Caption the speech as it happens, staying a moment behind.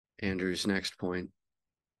Andrew's next point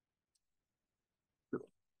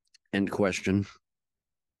and question.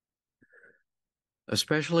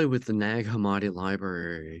 Especially with the Nag Hammadi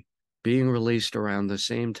library being released around the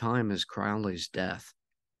same time as Crowley's death,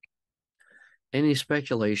 any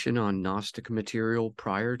speculation on Gnostic material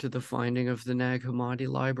prior to the finding of the Nag Hammadi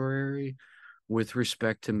library with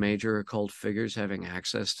respect to major occult figures having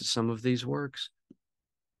access to some of these works?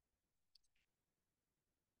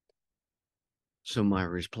 So my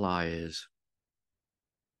reply is,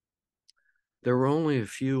 there were only a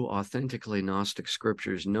few authentically Gnostic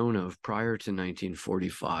scriptures known of prior to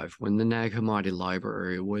 1945, when the Nag Hammadi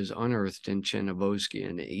library was unearthed in Chernobylsk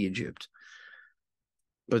in Egypt.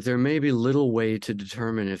 But there may be little way to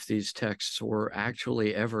determine if these texts were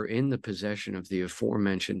actually ever in the possession of the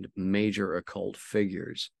aforementioned major occult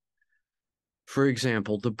figures. For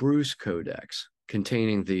example, the Bruce Codex,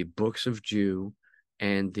 containing the Books of Jew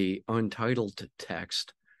and the Untitled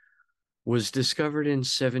text, was discovered in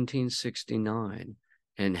 1769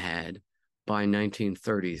 and had, by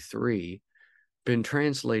 1933, been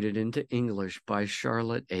translated into English by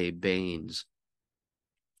Charlotte A. Baines.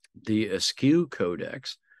 The Askew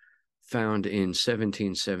Codex, found in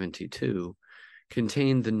 1772,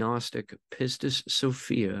 contained the Gnostic Pistis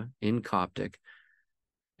Sophia in Coptic,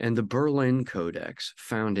 and the Berlin Codex,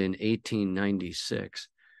 found in 1896,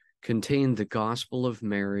 contained the Gospel of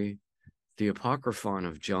Mary, the Apocryphon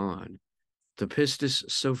of John, the Pistis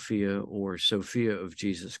Sophia or Sophia of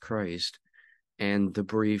Jesus Christ, and the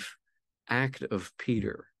brief Act of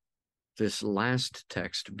Peter, this last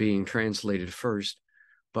text being translated first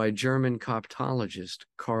by German Coptologist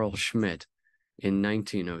Carl Schmidt in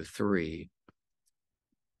 1903.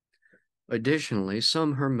 Additionally,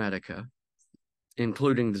 some Hermetica,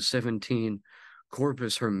 including the 17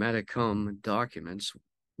 Corpus Hermeticum documents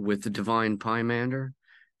with the Divine Pymander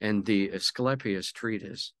and the Asclepius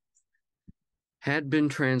Treatise, had been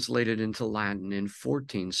translated into Latin in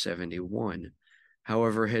 1471,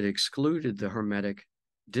 however, had excluded the Hermetic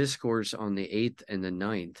Discourse on the 8th and the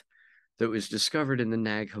 9th that was discovered in the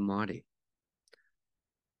Nag Hammadi.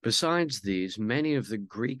 Besides these, many of the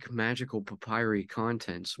Greek magical papyri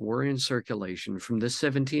contents were in circulation from the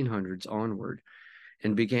 1700s onward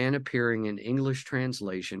and began appearing in English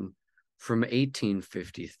translation from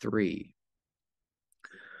 1853.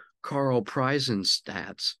 Carl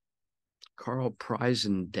Preisendanz,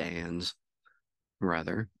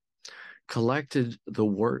 collected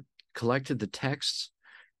the texts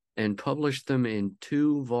and published them in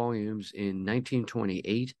 2 volumes in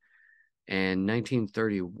 1928 and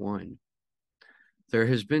 1931. There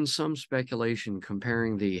has been some speculation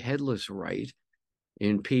comparing the Headless Rite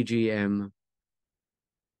in PGM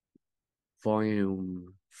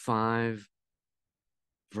Volume 5,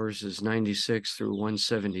 verses 96 through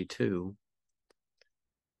 172,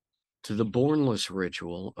 to the Bornless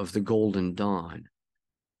Ritual of the Golden Dawn,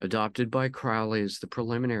 adopted by Crowley as the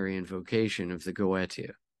preliminary invocation of the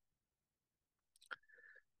Goetia.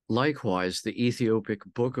 Likewise, the Ethiopic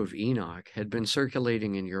Book of Enoch had been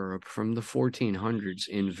circulating in Europe from the 1400s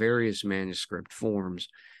in various manuscript forms,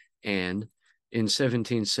 and in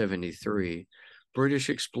 1773, British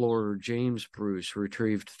explorer James Bruce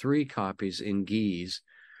retrieved 3 copies in Guise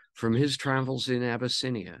from his travels in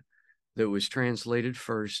Abyssinia that was translated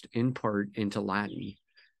first in part into Latin,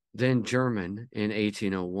 then German in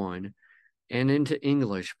 1801, and into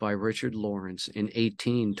English by Richard Lawrence in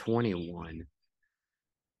 1821.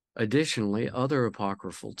 Additionally, other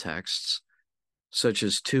apocryphal texts, such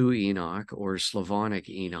as 2 Enoch or Slavonic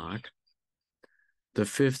Enoch, the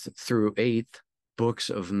 5th through 8th books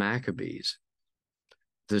of Maccabees,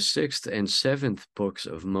 the 6th and 7th books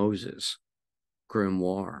of Moses,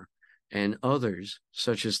 Grimoire, and others,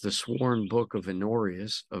 such as the sworn book of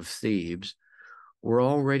Honorius of Thebes, were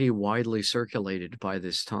already widely circulated by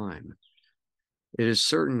this time. It is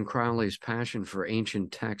certain Crowley's passion for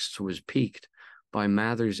ancient texts was piqued by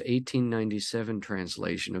Mather's 1897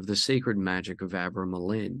 translation of the Sacred Magic of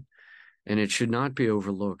Abramelin, and it should not be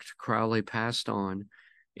overlooked Crowley passed on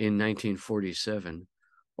in 1947,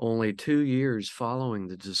 only 2 years following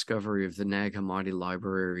the discovery of the Nag Hammadi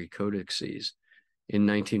Library Codices in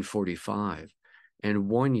 1945, and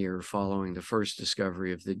 1 year following the first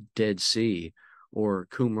discovery of the Dead Sea or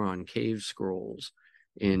Qumran cave scrolls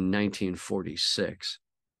in 1946.